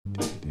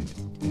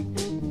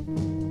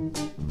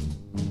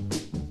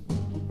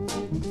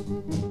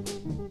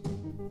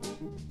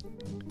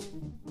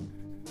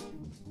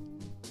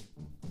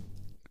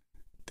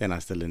ጤና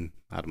ይስጥልን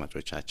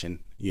አድማጮቻችን፣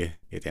 ይህ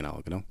የጤና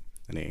ወግ ነው።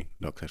 እኔ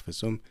ዶክተር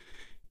ፍጹም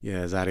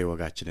የዛሬ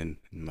ወጋችንን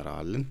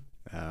እንመራዋለን።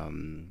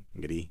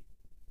 እንግዲህ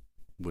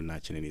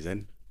ቡናችንን ይዘን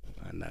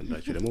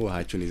አንዳንዳችሁ ደግሞ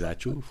ውሃችሁን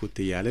ይዛችሁ ፉት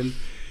እያልን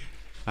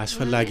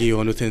አስፈላጊ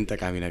የሆኑትን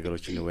ጠቃሚ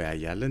ነገሮችን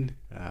እንወያያለን።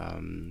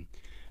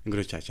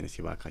 እንግዶቻችን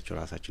እስቲ ባካችሁ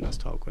ራሳችሁን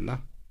አስተዋውቁና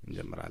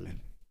እንጀምራለን።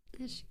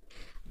 እሺ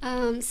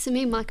ስሜ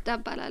ማክዳ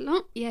እባላለሁ።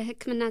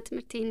 የሕክምና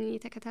ትምህርቴን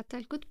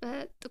የተከታተልኩት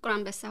በጥቁር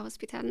አንበሳ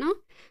ሆስፒታል ነው።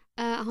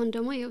 አሁን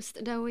ደግሞ የውስጥ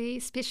ደዌ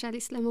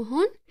ስፔሻሊስት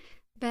ለመሆን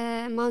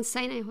በማውንት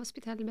ሳይናይ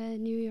ሆስፒታል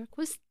በኒውዮርክ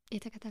ውስጥ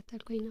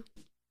የተከታተልኩኝ ነው።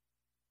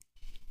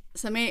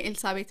 ስሜ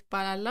ኤልሳቤት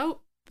እባላለሁ።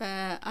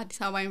 በአዲስ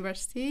አበባ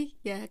ዩኒቨርሲቲ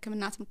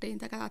የሕክምና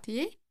ትምህርቴን ተከታትዬ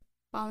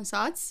በአሁን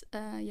ሰዓት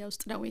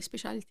የውስጥ ደዌ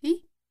ስፔሻሊቲ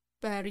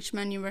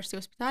በሪችመንድ ዩኒቨርሲቲ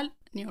ሆስፒታል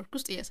ኒውዮርክ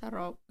ውስጥ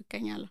እየሰራው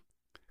እገኛለሁ።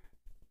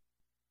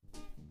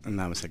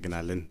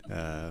 እናመሰግናለን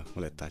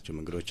ሁለታችሁም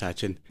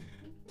እንግዶቻችን።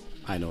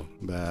 አይኖ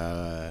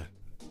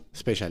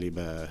በስፔሻሊ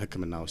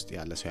በህክምና ውስጥ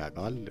ያለ ሰው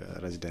ያውቃል።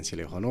 ሬዚደንሲ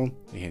ላይ ሆኖ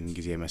ይሄን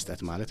ጊዜ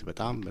መስጠት ማለት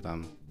በጣም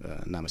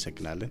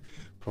እናመሰግናለን።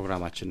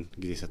 ፕሮግራማችን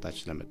ጊዜ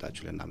ሰጣችሁ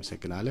ስለመጣችሁ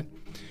እናመሰግናለን።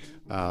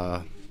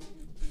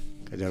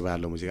 ከጀርባ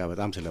ያለው ሙዚቃ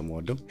በጣም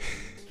ስለምወደው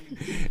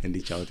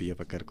እንዲጫወት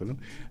እየፈከርኩ ነው።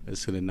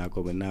 እሱን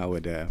እናቆምና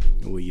ወደ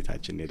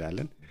ውይይታችን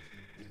እንሄዳለን።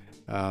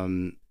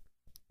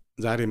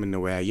 ዛሬ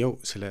የምንወያየው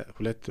ስለ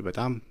ሁለት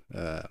በጣም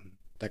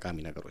ጠቃሚ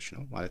ነገሮች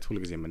ነው። ማለት ሁሉ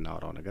ጊዜ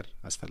የምናወራው ነገር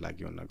አስፈላጊ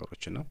የሆኑ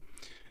ነገሮች ነው።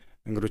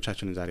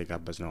 እንግዶቻችንን ዛሬ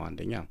ጋበዝነው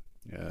አንደኛ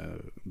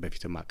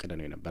በፊትም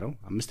አቀደነው የነበረው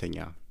 5ኛ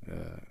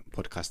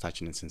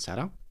ፖድካስታችንን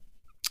ስንሰራ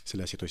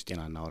ስለ ሴቶች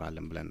ጤና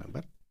እናወራለን ብለን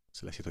ነበር።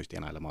 ስለ ሴቶች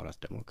ጤና ለማውራት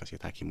ደግሞ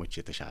ከሴት ሐኪሞች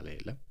የተሻለ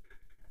የለም።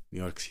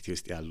 ኒውዮርክ ሲቲ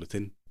ውስጥ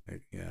ያሉትን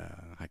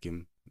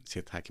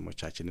ሴት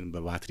ሐኪሞቻችንን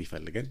በባትሪ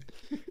ፈልገን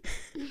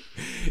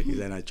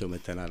ይዘናቸው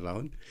መተናል።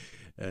 አሁን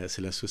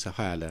ስለሱ ሰፋ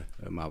ያለ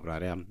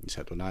ማብራሪያ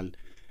ይሰጡናል።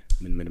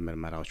 ምን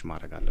ምርመራዎች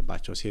ማድረግ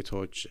አለባቸው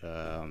ሴቶች፣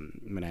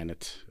 ምን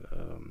አይነት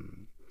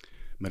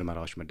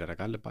ምርመራዎች መደረግ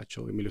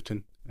አለባቸው የሚሉትን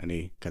እኔ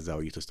ከዛው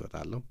ውይይት ውስጥ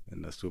ወጣለሁ።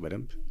 እነሱ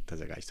በደንብ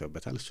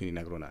ተዘጋጅተውበታል፣ እሱን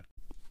ይነግሩናል።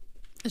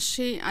 እሺ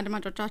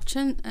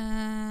አድማጮቻችን፣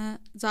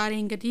 ዛሬ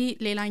እንግዲህ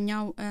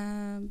ሌላኛው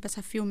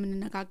በሰፊው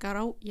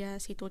የምንነጋገረው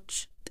የሴቶች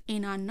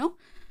ጤናን ነው።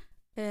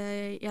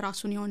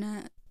 የራሱን የሆነ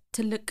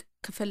ትልቅ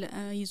ክፍል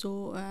ይዞ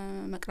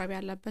መቅረብ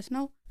ያለበት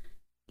ነው።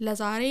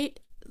 ለዛሬ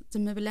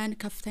ዝም ብለን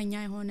ከፍተኛ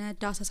የሆነ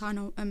ዳሰሳ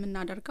ነው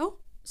የምናደርገው።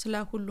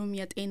 ስለ ሁሉም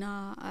የጤና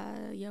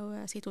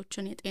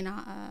የሴቶችን የጤና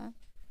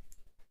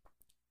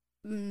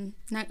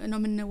ነው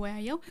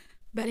የምንወያየው።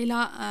 በሌላ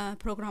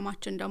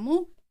ፕሮግራማችን ደግሞ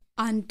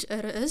አንድ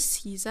ርዕስ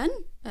ይዘን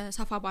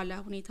ሰፋ ባለ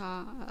ሁኔታ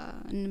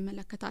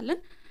እንመለከታለን።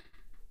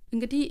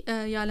 እንግዲህ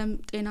የዓለም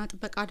ጤና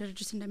ጥበቃ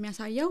ድርጅት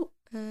እንደሚያሳየው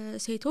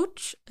ሴቶች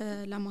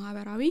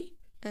ለማህበራዊ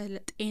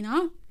ጤና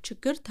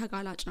ችግር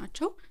ተጋላጭ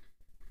ናቸው።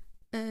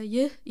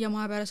 ይህ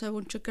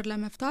የማህበረሰቡን ችግር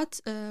ለመፍታት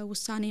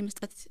ውሳኔ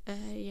መስጠት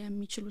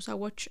የሚችሉ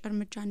ሰዎች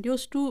እርምጃ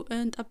እንዲወስዱ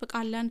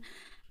እንጠብቃለን።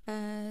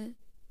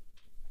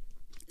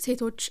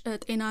 ሴቶች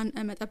ጤናን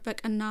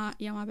መጠበቅና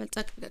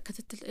የማበልጸግ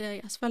ክትትል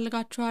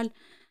ያስፈልጋቸዋል።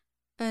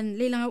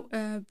 ሌላው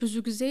ብዙ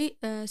ጊዜ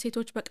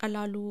ሴቶች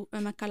በቀላሉ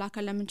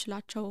መከላከል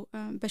ለምንችላቸው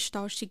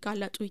በሽታዎች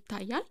ሲጋለጡ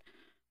ይታያል።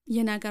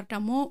 ይህ ነገር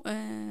ደግሞ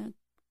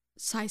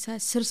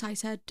ስር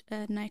ሳይሰድ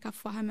እና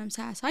የከፋ ህመም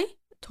ሳያሳይ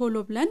ቶሎ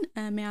ብለን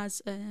መያዝ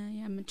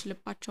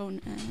የምንችልባቸውን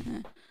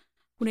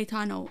ሁኔታ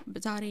ነው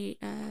ዛሬ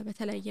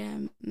በተለየ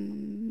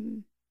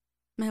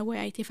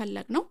መወያየት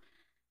የፈለግነው።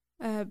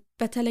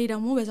 በተለይ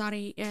ደግሞ በዛሬ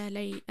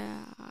ላይ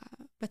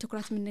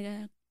በትኩረት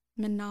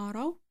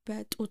የምናወራው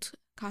በጡት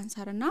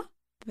ካንሰርና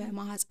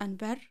በማህፀን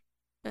በር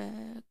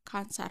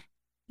ካንሰር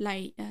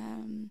ላይ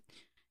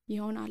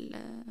ይሆናል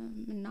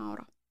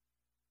የምናወራው።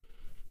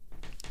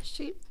 እሺ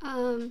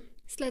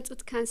ስለ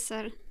ጡት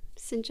ካንሰር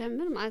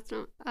ስንጀምር ማለት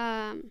ነው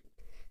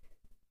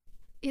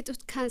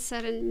የጡት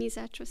ካንሰርን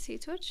የሚይዛቸው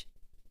ሴቶች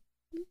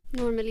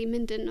ኖርማሊ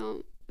ምንድነው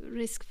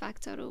ሪስክ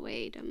ፋክተሩ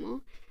ወይ ደግሞ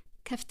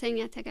ከፍተኛ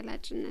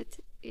ተጋላጭነት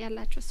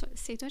ያላቸው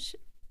ሴቶች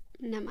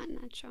እነማን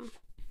ናቸው?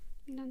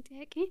 እንደን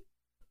ጥያቄ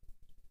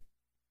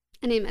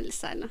እኔ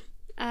መልሳለሁ።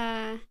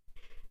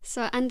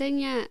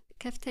 አንደኛ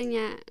ከፍተኛ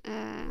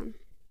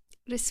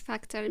ሪስክ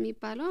ፋክተር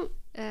የሚባለው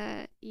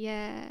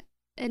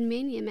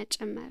የእድሜን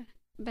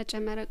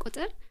በጨመረ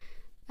ቁጥር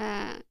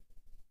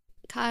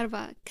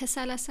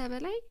ከ30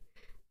 በላይ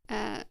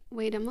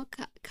ወይ ደግሞ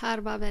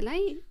ከ40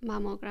 በላይ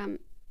ማሞግራም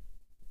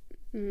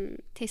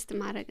ቴስት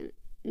ማድረግ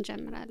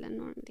እንጀምራለን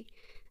ኖርማሊ።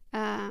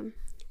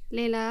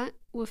 ሌላ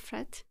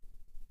ውፍረት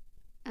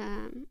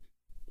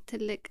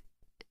ትልቅ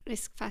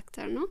ሪስክ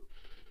ፋክተር ነው።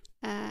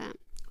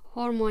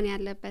 ሆርሞን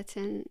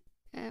ያለበትን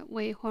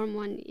ወይ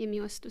ሆርሞን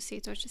የሚወስዱ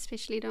ሴቶች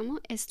ስፔሻሊ ደግሞ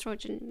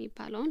ኤስትሮጅን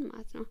የሚባለውን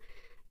ማለት ነው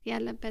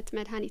ያለበት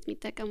መድኃኒት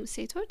የሚጠቀሙ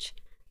ሴቶች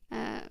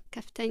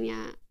ከፍተኛ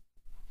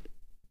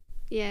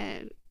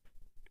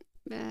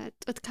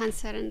የጡት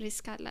ካንሰርን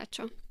ሪስክ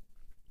አላቸው።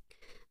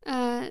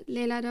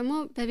 ሌላ ደግሞ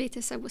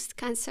በቤተሰብ ውስጥ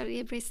ካንሰር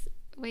የብሬስት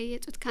ወይ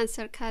የጡት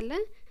ካንሰር ካለ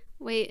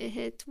ወይ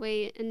እህት ወይ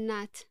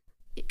እናት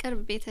የቅርብ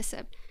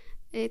ቤተሰብ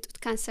የጡት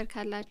ካንሰር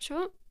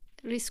ካላቸው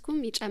ሪስኩም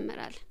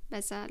ይጨምራል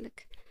በዛ ልክ።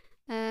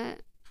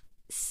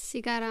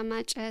 ሲጋራ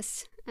ማጨስ፣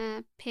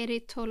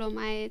 ፔሬድ ቶሎ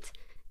ማየት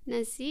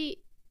እነዚህ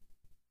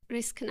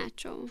ሪስክ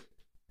ናቸው።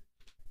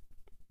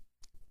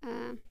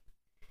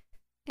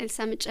 ኤልሳ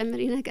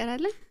ምጨምሪ ነገር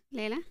አለ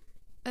ሌላ?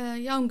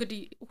 ያው እንግዲህ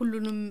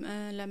ሁሉንም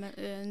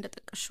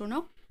እንደጠቀሽው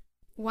ነው።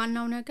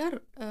 ዋናው ነገር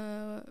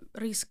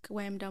ሪስክ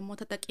ወይም ደግሞ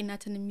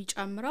ተጠቂነትን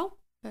የሚጨምረው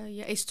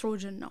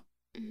የኤስትሮጅን ነው።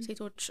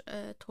 ሴቶች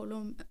ቶሎ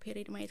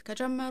ፔሪድ ማየት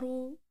ከጀመሩ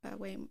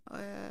ወይም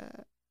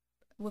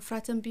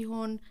ውፍረትም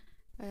ቢሆን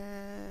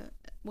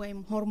ወይም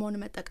ሆርሞን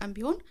መጠቀም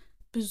ቢሆን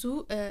ብዙ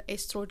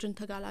ኤስትሮጅን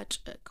ተጋላጭ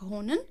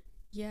ከሆንን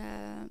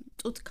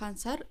የጡት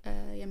ካንሰር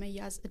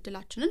የመያዝ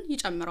እድላችንን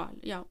ይጨምራል፣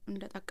 ያው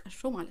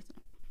እንደጠቀሽው ማለት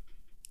ነው።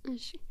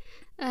 እሺ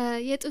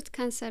የጡት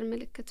ካንሰር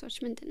ምልክቶች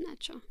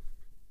ምንድናቸው?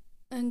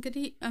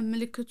 እንግዲህ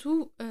ምልክቱ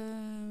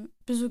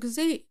ብዙ ጊዜ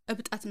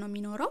እብጠት ነው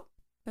የሚኖረው።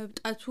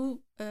 እብጠቱ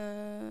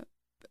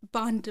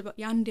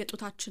የአንድ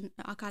የጡታችን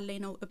አካል ላይ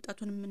ነው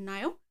እብጠቱን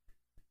የምናየው።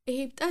 ይሄ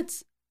እብጠት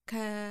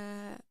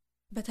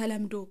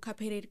በተለምዶ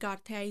ከፔሪድ ጋር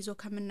ተያይዞ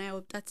ከምናየው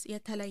እብጠት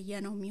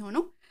የተለየ ነው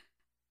የሚሆነው።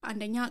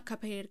 አንደኛ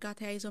ከፔሪድ ጋር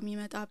ተያይዞ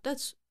የሚመጣ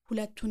እብጠት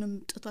ሁለቱንም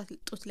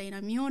ጡት ላይ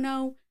ነው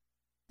የሚሆነው።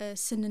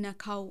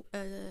 ስንነካው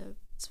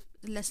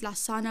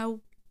ለስላሳ ነው፣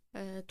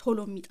 ቶሎ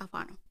የሚጠፋ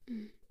ነው።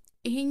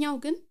 ይሄኛው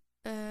ግን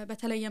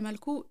በተለየ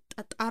መልኩ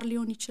ጠጣር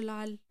ሊሆን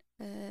ይችላል።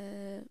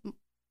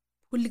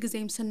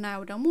 ሁልጊዜም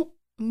ስናየው ደግሞ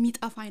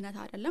የሚጠፋ አይነት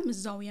አይደለም፣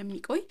 እዛው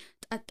የሚቆይ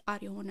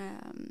ጠጣር የሆነ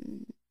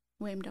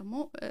ወይም ደግሞ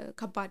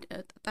ከባድ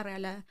ጠጠር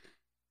ያለ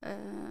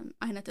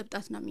አይነት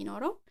እብጠት ነው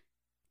የሚኖረው።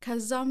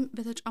 ከዛም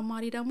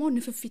በተጨማሪ ደግሞ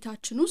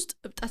ንፍፊታችን ውስጥ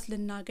እብጠት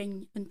ልናገኝ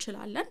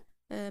እንችላለን።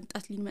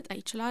 እብጠት ሊመጣ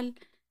ይችላል።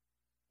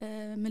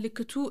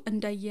 ምልክቱ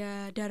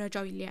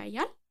እንደየደረጃው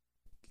ይለያያል።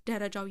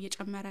 ደረጃው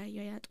እየጨመረ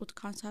የጡት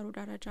ካንሰሩ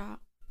ደረጃ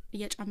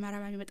እየጨመረ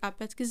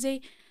በሚመጣበት ጊዜ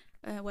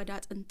ወደ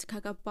አጥንት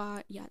ከገባ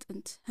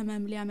የአጥንት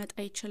ህመም ሊያመጣ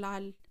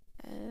ይችላል።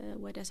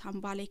 ወደ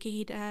ሳምባ ላይ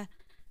ከሄደ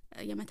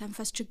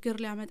የመተንፈስ ችግር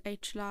ሊያመጣ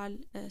ይችላል።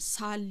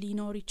 ሳል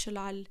ሊኖር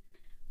ይችላል።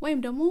 ወይም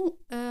ደግሞ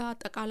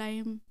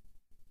አጠቃላይም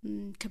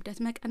ክብደት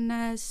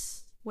መቀነስ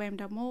ወይም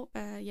ደግሞ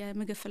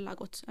የምግብ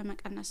ፍላጎት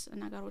መቀነስ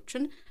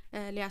ነገሮችን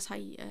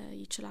ሊያሳይ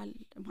ይችላል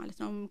ማለት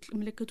ነው።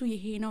 ምልክቱ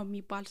ይሄ ነው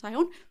የሚባል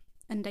ሳይሆን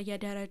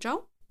እንደየደረጃው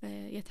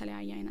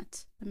የተለያየ አይነት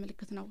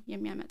ምልክት ነው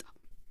የሚያመጣው።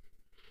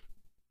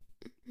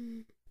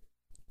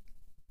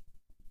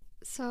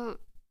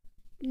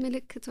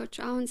 ምልክቶቹ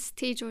አሁን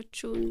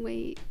ስቴጆቹን ወይ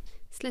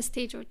ስለ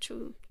ስቴጆቹ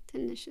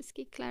ትንሽ እስኪ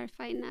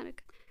ክላሪፋይ እናደርግ።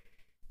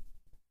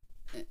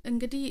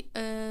 እንግዲህ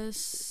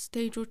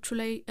ስቴጆቹ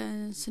ላይ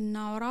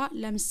ስናወራ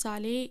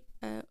ለምሳሌ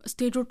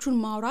ስቴጆቹን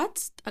ማውራት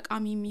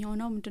ጠቃሚ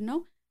የሚሆነው ምንድነው?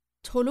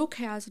 ቶሎ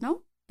ከያዝ ነው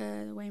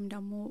ወይም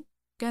ደግሞ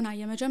ገና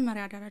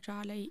የመጀመሪያ ደረጃ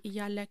ላይ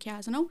እያለ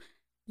ከያዝ ነው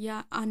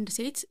የአንድ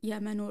ሴት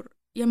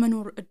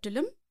የመኖር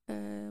እድልም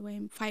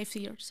ወይም 5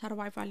 year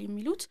survival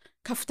የሚሉት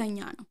ከፍተኛ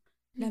ነው።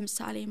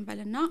 ለምሳሌ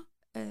እንበልና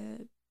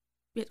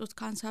የጡት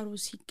ካንሰሩ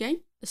ሲገኝ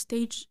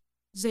ስቴጅ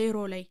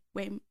 0 ላይ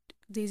ወይም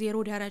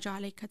 0 ደረጃ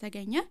ላይ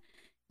ከተገኘ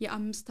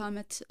የ5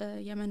 ዓመት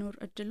የመኖር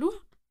እድሉ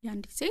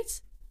የአንዲት ሴት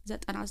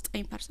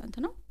 99%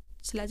 ነው።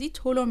 ስለዚህ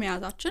ቶሎ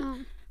መያዛችን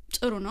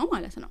ጥሩ ነው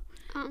ማለት ነው።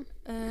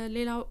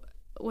 ሌላው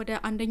ወደ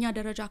አንደኛ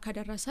ደረጃ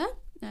ከደረሰ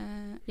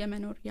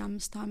የመኖር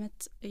የ5 ዓመት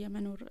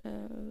የመኖር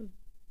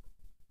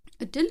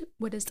እድል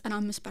ወደ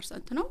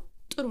 95% ነው፣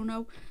 ጥሩ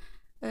ነው።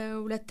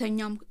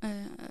 ሁለተኛም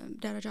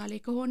ደረጃ ላይ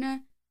ከሆነ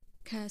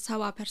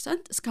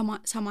ከ70% እስከ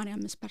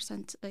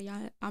 85%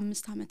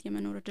 የ5 ዓመት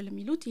የመኖር እድል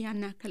የሚሉት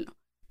ያን ያክል ነው።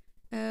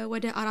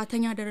 ወደ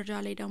አራተኛ ደረጃ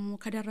ላይ ደግሞ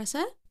ከደረሰ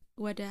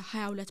ወደ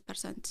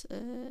 22%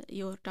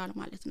 ይወርዳል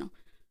ማለት ነው።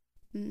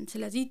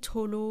 ስለዚህ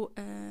ቶሎ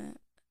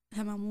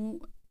ህመሙ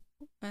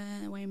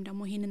ወይም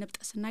ደግሞ ይሄንን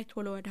እብጠት ስናይ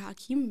ቶሎ ወደ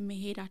ሐኪም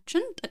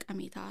መሄዳችን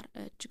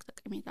እጅግ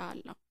ጠቀሜታ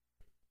አለው።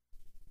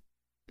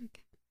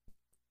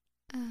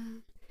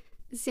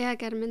 እዚህ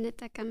ሀገር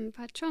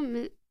የምንጠቀምባቸው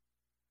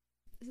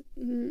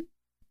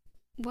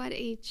what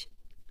age?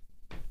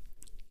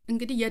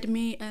 እንግዲህ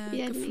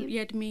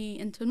የእድሜ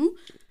እንትኑ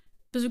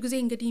ብዙ ጊዜ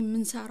እንግዲህ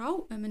የምንሰራው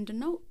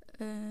ምንድነው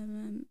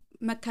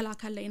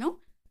መከላከል ላይ ነው።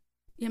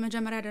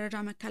 የመጀመሪያ ደረጃ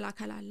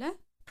መከላከል አለ፣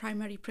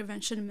 ፕራይመሪ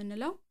ፕሪቨንሽን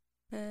የምንለው።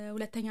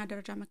 ሁለተኛ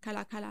ደረጃ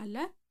መከላከል አለ፣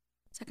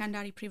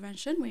 ሰከንዳሪ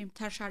ፕሪቨንሽን ወይም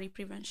ተርሻሪ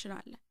ፕሪቨንሽን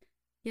አለ።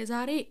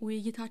 የዛሬ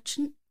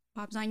ውይይታችን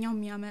በአብዛኛው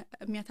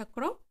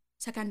የሚያተኩረው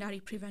ሰከንዳሪ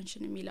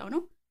ፕሪቨንሽን የሚለው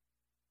ነው።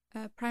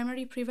 ፕራይመሪ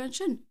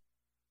ፕሪቨንሽን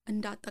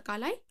እንደ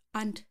አጠቃላይ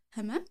አንድ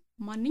ህመም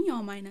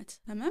ማንኛውም አይነት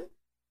ህመም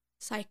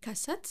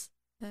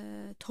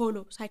ቶሎ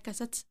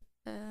ሳይከሰት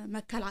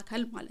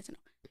መከላከል ማለት ነው።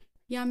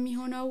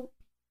 የሚሆነው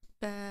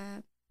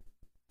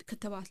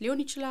በክትባት ሊሆን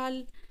ይችላል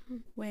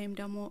ወይም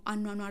ደግሞ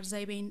አኗኗር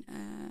ዘይቤን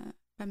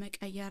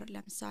በመቀየር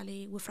ለምሳሌ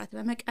ውፍረት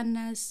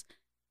በመቀነስ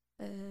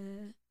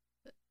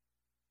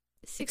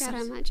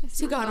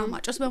ሲጋራ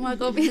ማጨስ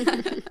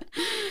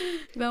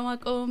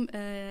በማቆም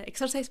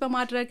ኤክሰርሳይዝ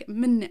በማድረግ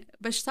ምን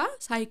በሽታ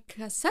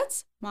ሳይከሰት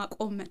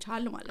ማቆም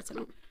መቻል ማለት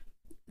ነው።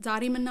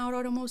 ዛሬ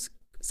የምናወራው ደግሞ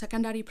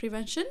ሰከንዳሪ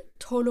ፕሪቨንሽን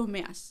ቶሎ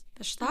መያዝ፣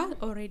 በሽታ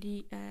ኦልሬዲ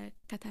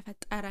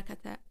ከተፈጠረ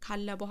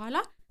ካለ በኋላ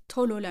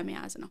ቶሎ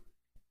ለመያዝ ነው።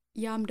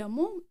 ያም ደግሞ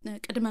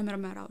ቅድመ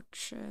ምርመራዎች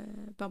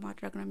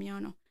በማድረግ ነው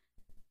የሚሆነው።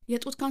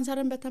 የጡት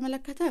ካንሰርን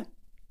በተመለከተ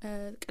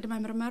ቅድመ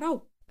ምርመራው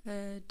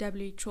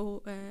WHO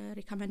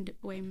ሪከመንድ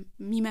ወይም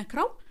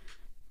የሚመክረው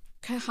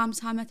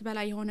ከ50 ዓመት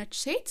በላይ የሆነች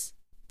ሴት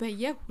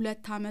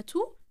በየ2 ዓመቱ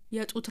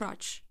የጡት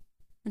ራጅ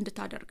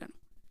እንድታደርግ ነው።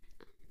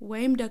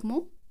 ወይም ደግሞ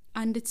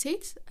አንዲት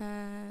ሴት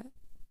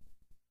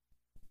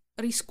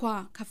ሪስኳ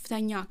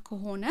ከፍተኛ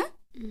ከሆነ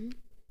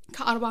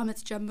ከ40 ዓመት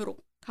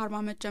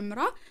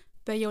ጀምራ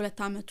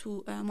በየ2 ዓመቱ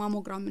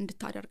ማሞግራም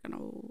እንድታደርግ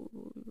ነው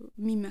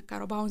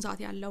የሚመከረው። በአሁን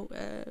ሰዓት ያለው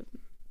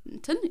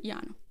እንትን ያ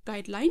ነው፣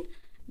 ጋይድላይን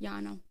ያ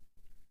ነው።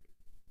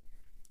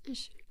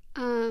 እሺ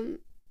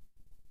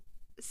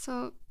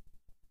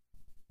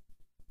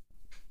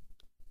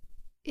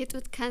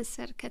የጡት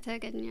ካንሰር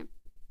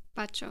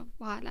ከተገኘባቸው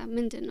በኋላ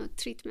ምንድነው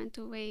ትሪትመንቱ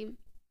ወይም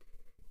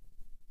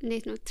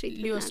እንዴት ነው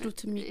ትሪትመንት ሊወስዱት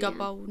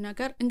የሚገባው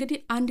ነገር? እንግዲህ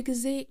አንድ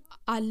ጊዜ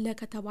አለ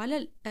ከተባለ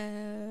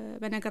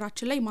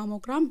በነገራችን ላይ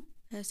ማሞግራም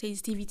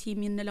ሴንሲቲቪቲ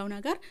የምንለው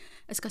ነገር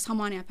እስከ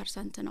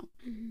 80% ነው።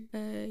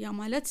 ያ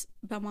ማለት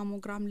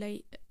በማሞግራም ላይ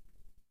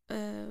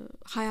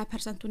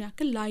 20%ን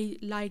ያክል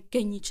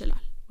ላይገኝ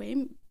ይችላል፣ ወይም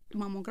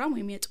ማሞግራም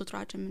ወይም የጡት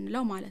ራጅ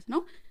የምንለው ማለት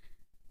ነው።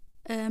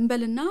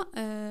 እንበልና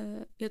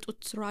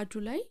የጡት ራጁ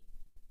ላይ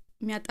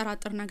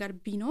የሚያጠራጥር ነገር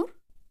ቢኖር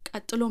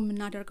ቀጥሎ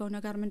የምናደርገው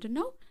ነገር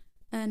ምንድነው?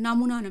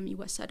 ናሙና ነው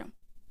የሚወሰደው።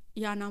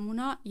 ያ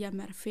ናሙና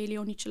የመርፌ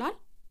ሊሆን ይችላል፣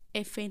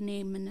 FNA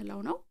የምንለው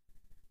ነው፣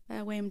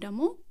 ወይም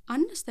ደግሞ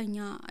አነስተኛ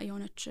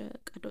የሆነች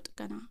ቀዶ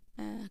ጥገና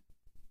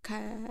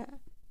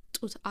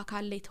ከጡት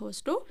አካል ላይ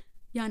ተወስዶ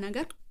ያ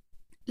ነገር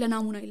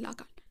ለናሙና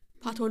ይላካል።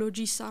 ፓቶሎጂ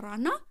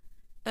ይሰራና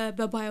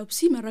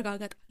በባዮፕሲ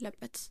መረጋገጥ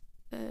አለበት።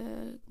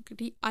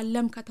 እንግዲህ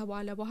አለም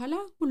ከተባለ በኋላ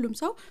ሁሉም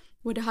ሰው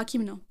ወደ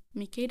ሐኪም ነው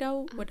የሚሄደው።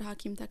 ወደ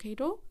ሐኪም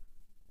ተከሄዶ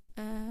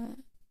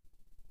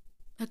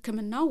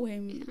ህክምናው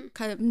ወይም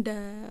እንደ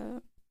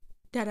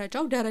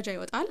ደረጃ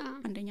ይወጣል።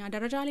 አንደኛ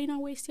ደረጃ ላይ ነው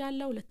ወይስ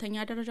ያለው ሁለተኛ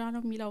ደረጃ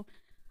ነው የሚለው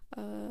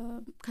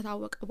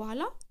ከታወቀ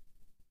በኋላ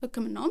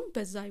ህክምናውም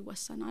በዛ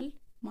ይወሰናል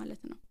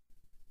ማለት ነው።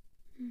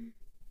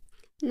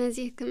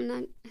 እነዚህ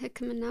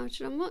ህክምናዎች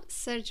ደግሞ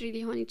ሰርጀሪ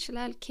ሊሆን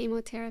ይችላል፣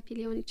 ኬሞቴራፒ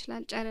ሊሆን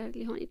ይችላል፣ ጨረር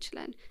ሊሆን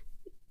ይችላል።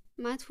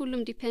 ማለት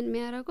ሁሉም ዲፔንድ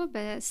የሚያደርገው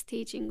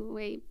በስቴጂንግ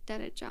ወይ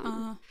ደረጃው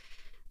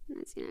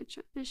እነዚህ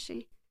ናቸው። እሺ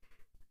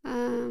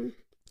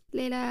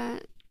ሌላ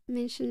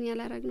ሜንሽን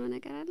ያላረግነው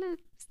ነገር አለ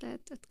ስለ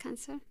ጡት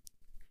ካንሰር?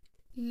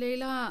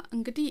 ሌላ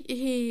እንግዲህ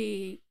ይሄ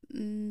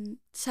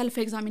ሰልፍ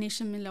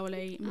ኤግዛሚኔሽን ምንለው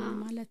ላይ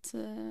ማለት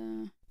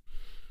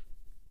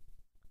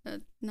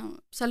ነው።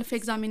 ሰልፍ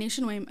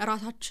ኤግዛሚኔሽን ወይም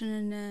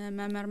ራሳችንን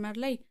መመርመር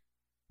ላይ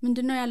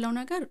ምንድነው ያለው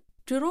ነገር?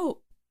 ድሮ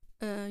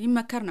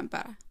ይመከር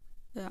ነበረ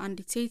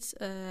አንዲት ሴት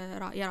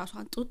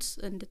የራሷን ጡት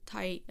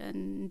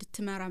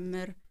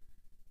እንድትመረምር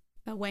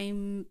ወይም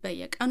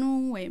በየቀኑ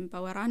ወይም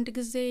በወር አንድ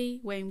ጊዜ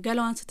ወይም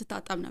ገላዋን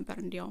ስትታጠብ ነበር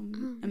እንዲያውም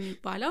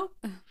የሚባለው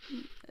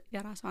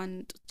የራሷን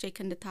ጡት ቼክ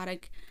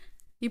እንድታረግ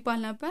ይባል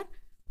ነበር።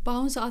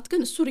 በአሁን ሰዓት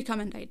ግን እሱ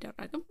ሪከመንድ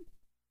አይደረግም።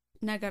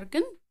 ነገር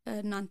ግን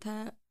እናንተ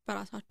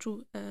በራሳችሁ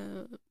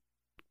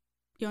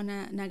የሆነ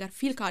ነገር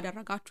ፊል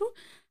ካደረጋችሁ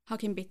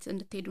ሐኪም ቤት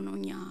እንድትሄዱ ነው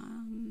እኛ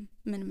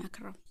ምን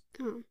መክረው።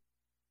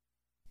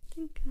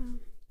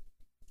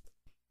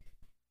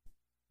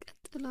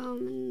 ቀጥሎ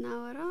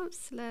የምናወራው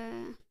ስለ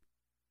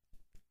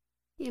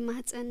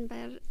የማህፀን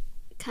በር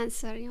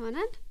ካንሰር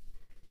ይሆናል።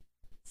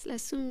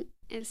 ስለሱም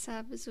ኤልሳ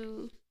ብዙ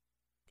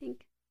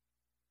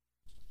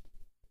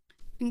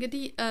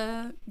እንግዲህ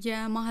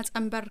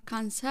የማህፀን በር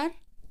ካንሰር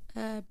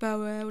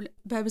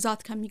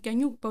በብዛት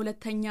ከሚገኙ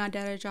በሁለተኛ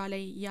ደረጃ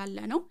ላይ ያለ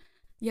ነው።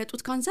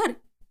 የጡት ካንሰር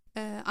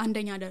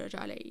አንደኛ ደረጃ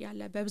ላይ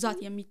ያለ በብዛት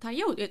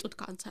የሚታየው የጡት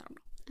ካንሰር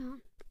ነው።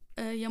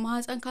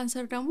 የማህፀን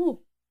ካንሰር ደግሞ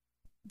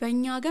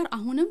በእኛ ሀገር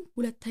አሁንም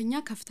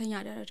ሁለተኛ ከፍተኛ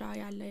ደረጃ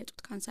ያለ የጡት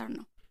ካንሰር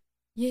ነው።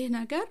 ይህ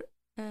ነገር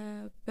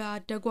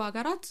በአደጉ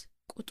ሀገራት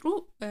ቁጥሩ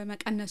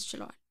መቀነስ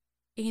ችለዋል።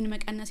 ይህን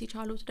መቀነስ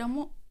የቻሉት ደግሞ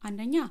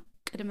አንደኛ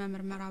ቅድመ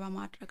ምርመራ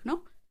በማድረግ ነው።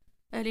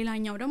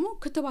 ሌላኛው ደግሞ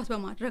ክትባት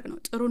በማድረግ ነው።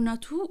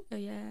 ጥሩነቱ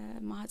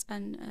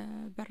የማህፀን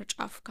በር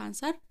ጫፍ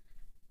ካንሰር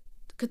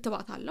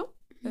ክትባት አለው።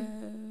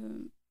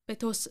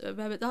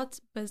 በብዛት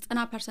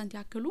በ90%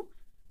 ያክሉ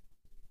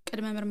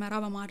ቅድመ ምርመራ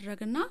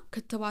በማድረግና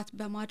ክትባት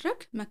በማድረግ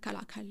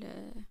መከላከል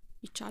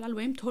ይቻላል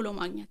ወይም ቶሎ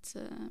ማግኘት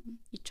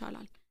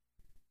ይቻላል።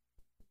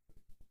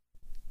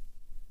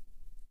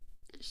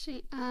 እሺ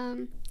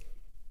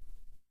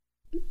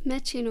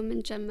መቼ ነው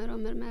የምንጀምረው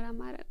ምርመራ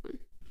ማድረጉን?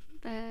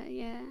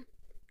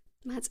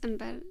 የማህፀን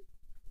በር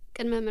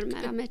ቅድመ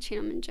ምርመራ መቼ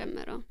ነው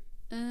የምንጀምረው?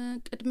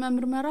 ቅድመ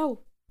ምርመራው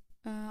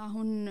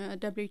አሁን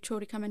WHO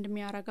ሪከመንድ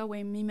የሚያደርገው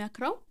ወይም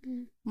የሚመክረው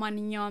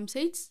ማንኛውም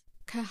ሴት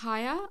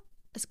ከ20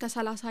 እስከ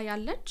 30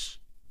 ያለች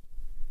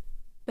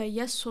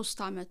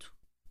በየ3 አመቱ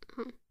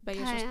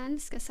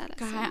ከ21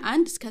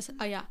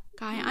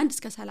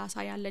 እስከ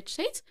 30 ያለች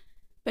ሴት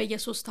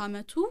በየ3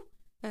 አመቱ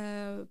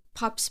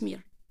ፓፕ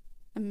ስሚር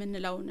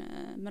የምንለውን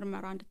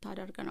ምርመራ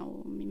እንድታደርግ ነው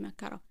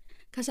የሚመከረው።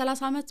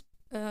 ከ30 አመት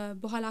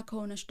በኋላ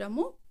ከሆነች ደግሞ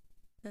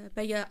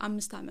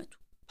በየ5 አመቱ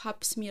ፓፕ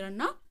ስሚር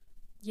እና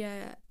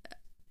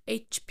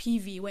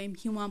የኤችፒቪ ወይም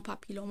ሂዩማን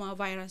ፓፒሎማ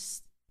ቫይረስ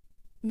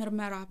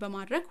ምርመራ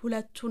በማድረግ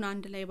ሁለቱን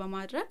አንድ ላይ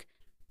በማድረግ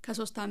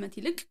ከ3 አመት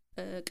ይልቅ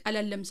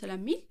ቀለልም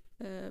ስለሚል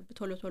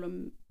ቶሎም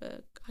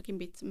ሐኪም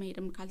ቤት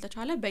መሄድም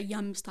ካልተቻለ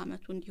በየ5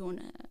 አመቱ እንዲሆን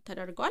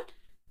ተደርጓል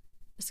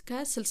እስከ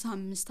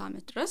 65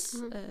 አመት ድረስ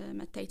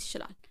መታየት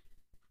ይችላል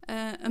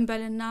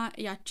እንበልና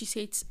ያቺ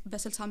ሴት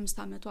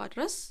በ65 አመቷ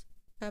ድረስ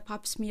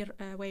ፓፕ ስሚር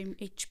ወይም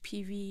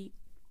ኤችፒቪ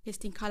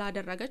ቴስቲንግ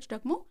ካላደረገች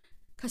ደግሞ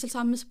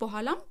ከ65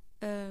 በኋላም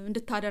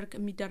እንድታደርግ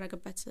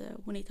የሚደረግበት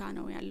ሁኔታ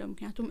ነው ያለው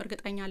ምክንያቱም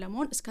እርግጠኛ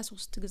ለመሆን እስከ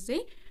 3 ጊዜ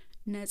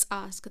ነፃ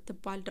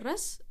እስክትባል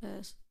ድረስ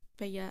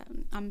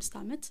በየ5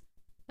 አመት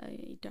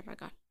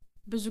ይደረጋል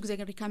ብዙ ጊዜ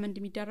ግን ሪከመንድ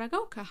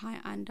የሚደረገው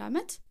ከ21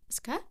 አመት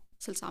እስከ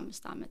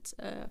 65 አመት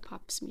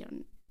ፓፕ ስሚርን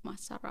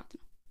ማሰራት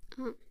ነው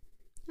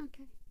ኦኬ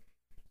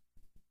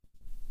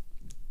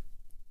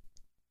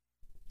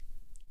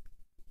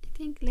አይ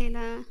ቲንክ ሌላ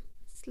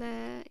ስለ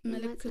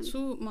ምልክቱ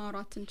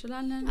ማውራት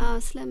እንችላለን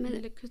ስለ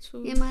ምልክቱ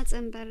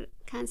የማህፀን በር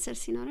ካንሰር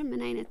ሲኖር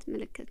ምን አይነት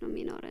ምልክት ነው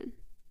የሚኖረን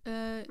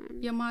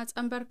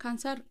የማህፀን በር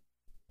ካንሰር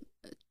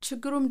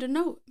ችግሩ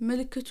ምንድነው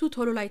ምልክቱ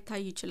ቶሎ ላይ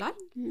ታይ ይችላል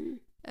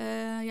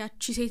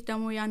ያቺ ሴት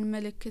ደግሞ ያን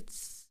ምልክት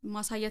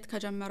ማሳየት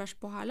ከጀመረች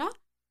በኋላ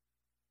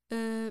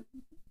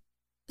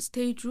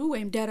ስቴጁ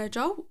ወይም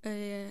ደረጃው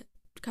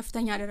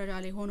ከፍተኛ ደረጃ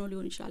ላይ ሆኖ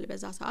ሊሆን ይችላል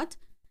በዛ ሰዓት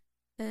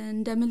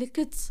እንደ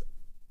ምልክት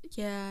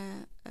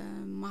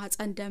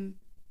የማህፀን ደም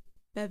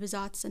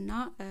በብዛትና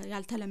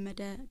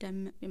ያልተለመደ ደም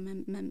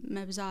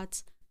መብዛት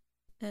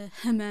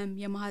ህመም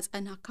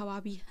የማህፀን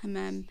አካባቢ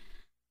ህመም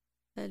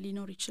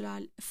ሊኖር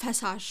ይችላል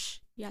ፈሳሽ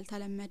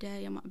ያልተለመደ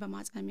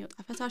በማህፀን የሚወጣ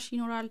ፈሳሽ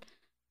ይኖራል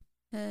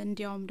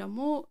እንዲያውም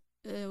ደግሞ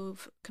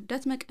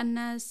ክብደት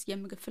መቀነስ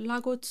የምግብ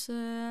ፍላጎት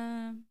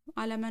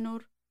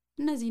አለመኖር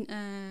እነዚህ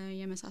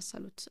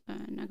የመሳሰሉት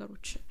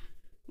ነገሮች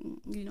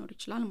ሊኖር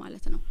ይችላል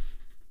ማለት ነው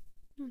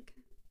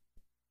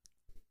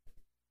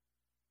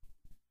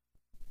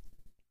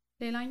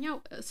ሌላኛው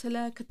ስለ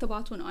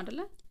ክትባቱ ነው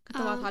አይደለ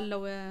ክትባት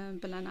አለው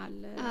ብለናል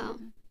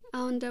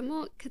አሁን ደግሞ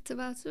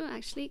ክትባቱ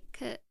actually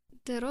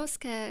ከድሮ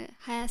እስከ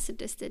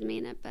 26 እድሜ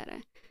ነበረ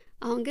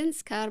አሁን ግን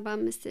እስከ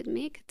 45 እድሜ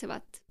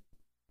ክትባት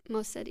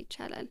መውሰድ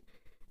ይቻላል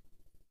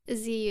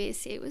እዚህ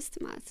USA ውስጥ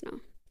ማለት ነው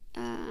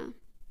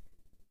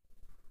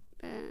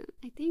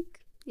I think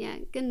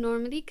ግን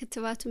ኖርማሊ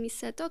ክትባቱ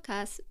የሚሰጠው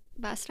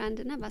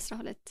በ11 እና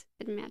በ12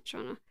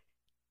 እድሜያቸው ነው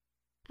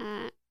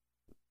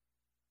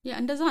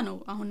እንደዛ ነው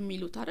አሁን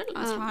የሚሉት አይደል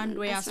 11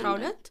 ወይ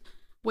 12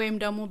 ወይም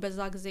ደግሞ በዛ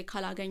ጊዜ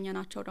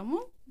ካላገኘናቸው ደግሞ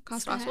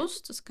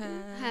ከ13 እስከ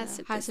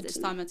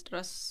 26 አመት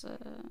ድረስ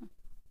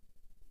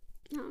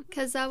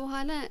ከዛ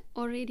በኋላ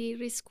ኦሬዲ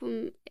ሪስኩም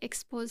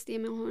ኤክስፖዝድ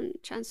የመሆን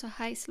ቻንሱ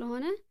ሃይ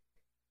ስለሆነ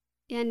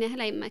ያን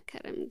ያህል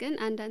አይመከርም ግን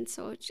አንዳንድ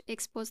ሰዎች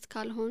ኤክስፖዝድ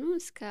ካልሆኑ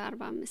እስከ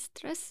 45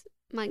 ድረስ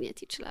ማግኘት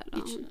ይችላሉ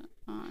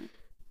አሁን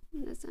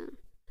እንደዛ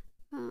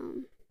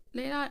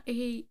ሌላ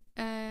ይሄ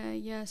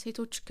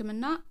የሴቶች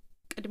ህክምና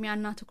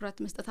ቅድሚያና ትኩረት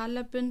መስጠት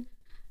አለብን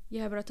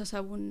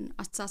የህብረተሰቡን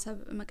አስተሳሰብ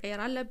መቀየር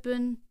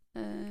አለብን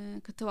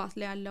ክትባት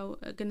ላይ ያለው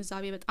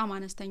ግንዛቤ በጣም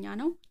አነስተኛ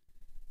ነው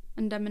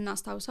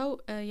እንደምናስተውሰው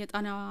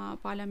የጣና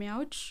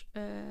ባለሙያዎች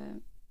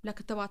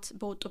ለክትባት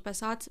በወጡበት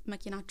ሰዓት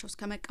መኪናቸው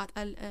እስከ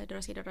መቃጠል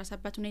ድረስ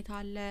የደረሰበት ሁኔታ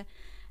አለ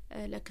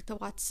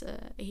ለክትባት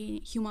ይሄ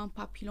ሂዩማን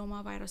ፓፒሎማ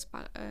ቫይረስ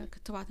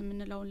ክትባት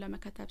የምንለውን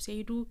ለመከተብ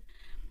ሲሄዱ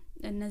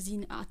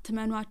እነዚህን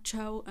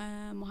አትመኗቸው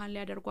መሀል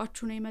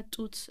ሊያደርጓችሁ ነው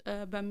የመጡት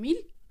በሚል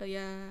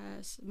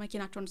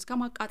የመኪናቸውን እስከ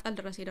ማቃጠል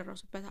ድረስ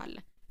የደረሱበት አለ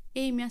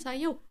ይሄ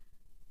የሚያሳየው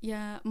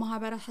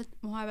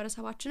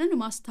የማህበረሰባችንን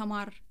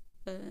ማስተማር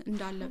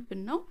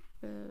እንዳለብን ነው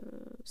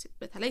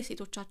በተለይ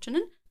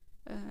ሴቶቻችንን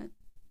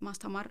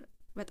ማስተማር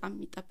በጣም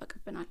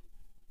ይጠበቅብናል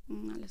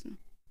ማለት ነው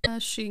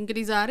እሺ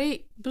እንግዲህ ዛሬ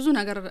ብዙ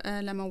ነገር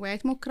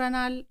ለመወያየት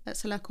ሞክረናል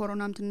ስለ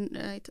ኮሮናም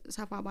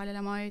ሰፋ ባለ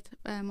ለማየት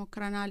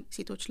ሞክረናል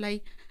ሴቶች ላይ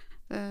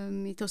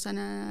የተወሰነ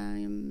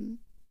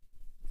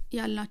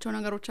ያላቸው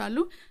ነገሮች አሉ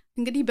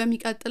እንግዲህ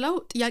በሚቀጥለው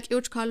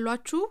ጥያቄዎች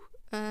ካሏችሁ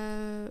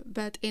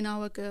በጤና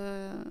ወግ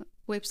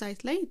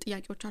ዌብሳይት ላይ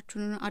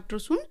ጥያቄዎቻችሁን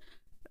አድርሱን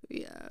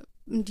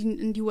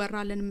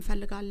እንዲወራለን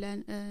እንፈልጋለን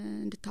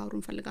እንድታወሩ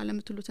እንፈልጋለን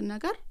የምትሉትን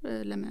ነገር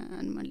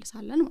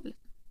እንመልሳለን ማለት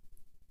ነው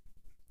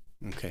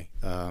ኦኬ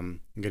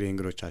እንግዲህ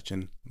እንግዶቻችን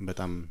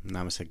በጣም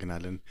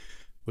እናመሰግናለን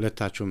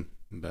ሁለታችሁም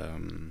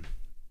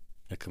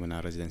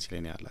በህክምና ሬዚደንሲ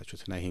ላይ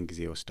ያላችሁትና ይሄን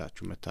ጊዜ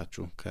ወስዳችሁ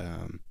መጣችሁ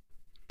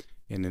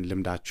ይሄንን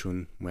ልምዳችሁን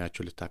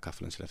ሙያችሁን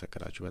ልታካፍሉን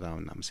ስለፈቀዳችሁ በጣም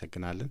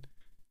እናመሰግናለን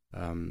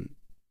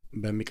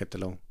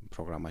በሚቀጥለው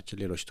ፕሮግራማችን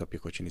ሌሎች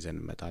ቶፒኮችን ይዘን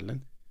እንመጣለን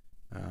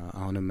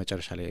አሁንም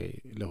መጨረሻ ላይ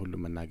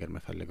ለሁሉም መናገር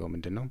መፈልገው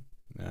ምንድነው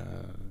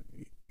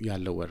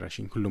ያለው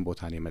ወረርሽኝ ሁሉም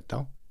ቦታ ነው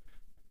የመጣው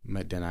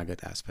መደናገጥ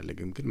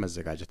አያስፈልግም ግን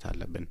መዘጋጀት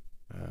አለብን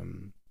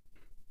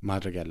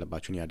ማድረግ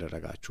ያለባችሁን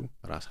ያደረጋችሁ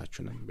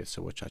ራሳችሁንም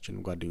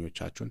ቤተሰቦቻችሁን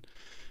ጓደኞቻችሁን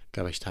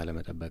ከበሽታ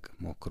ለመጠበቅ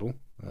ሞክሩ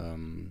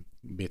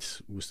ቤት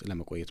ውስጥ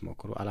ለመቆየት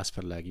ሞክሩ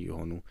አላስፈላጊ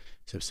የሆኑ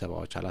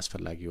ስብሰባዎች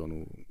አላስፈላጊ የሆኑ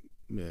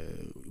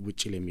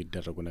ውጪ ላይ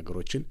የሚደረጉ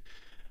ነገሮችን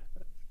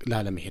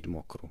ላለመሄድ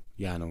ሞክሩ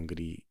ያ ነው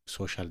እንግዲህ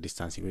ሶሻል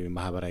ዲስታንሲንግ ወይ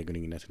ማህበራዊ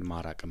ግንኙነትን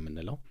ማራቅ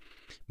የምንለው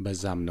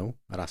በዛም ነው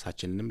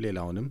ራሳችንንም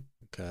ሌላውንም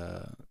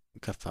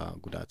ከከፋ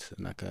ጉዳት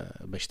እና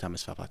ከበሽታ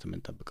መስፋፋት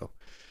የምንጠብቀው።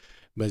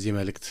 በዚህ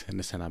መልእክት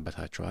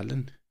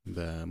እንሰናበታችኋለን።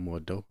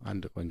 በመወደው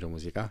አንድ ቆንጆ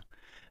ሙዚቃ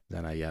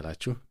ዘና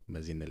እያላችሁ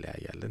በዚህ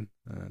እንለያያለን።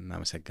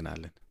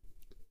 እናመሰግናለን።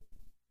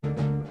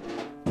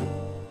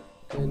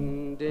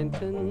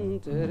 እንዴንትን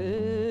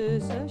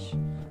ትርሰሽ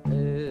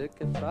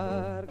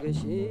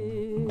እቅፋርገሽ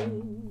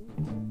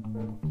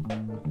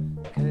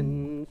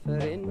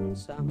ከንፈሬን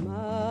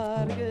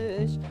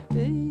ሳማርገሽ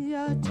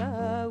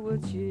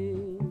እያጫወትሽ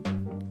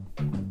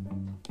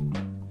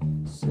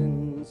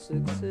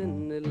ስንስቅ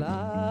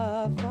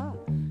ስንላፋ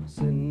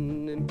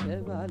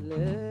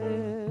ስንንከባለን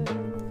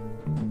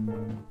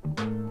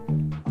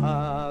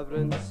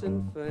አብረን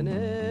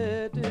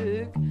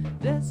ስንፈነድቅ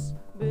ደስ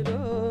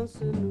ብሎን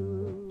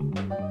ስንውል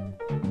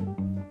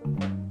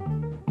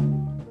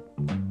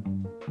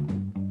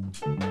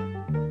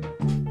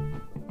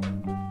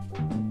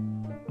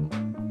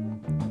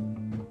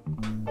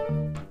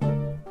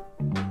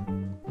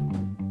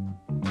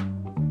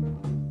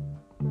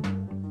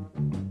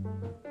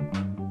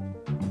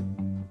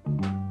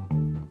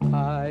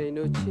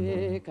አይኖቼ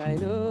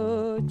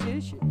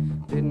ከአይኖችሽ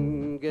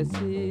ድንገት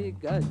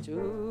ሲጋጩ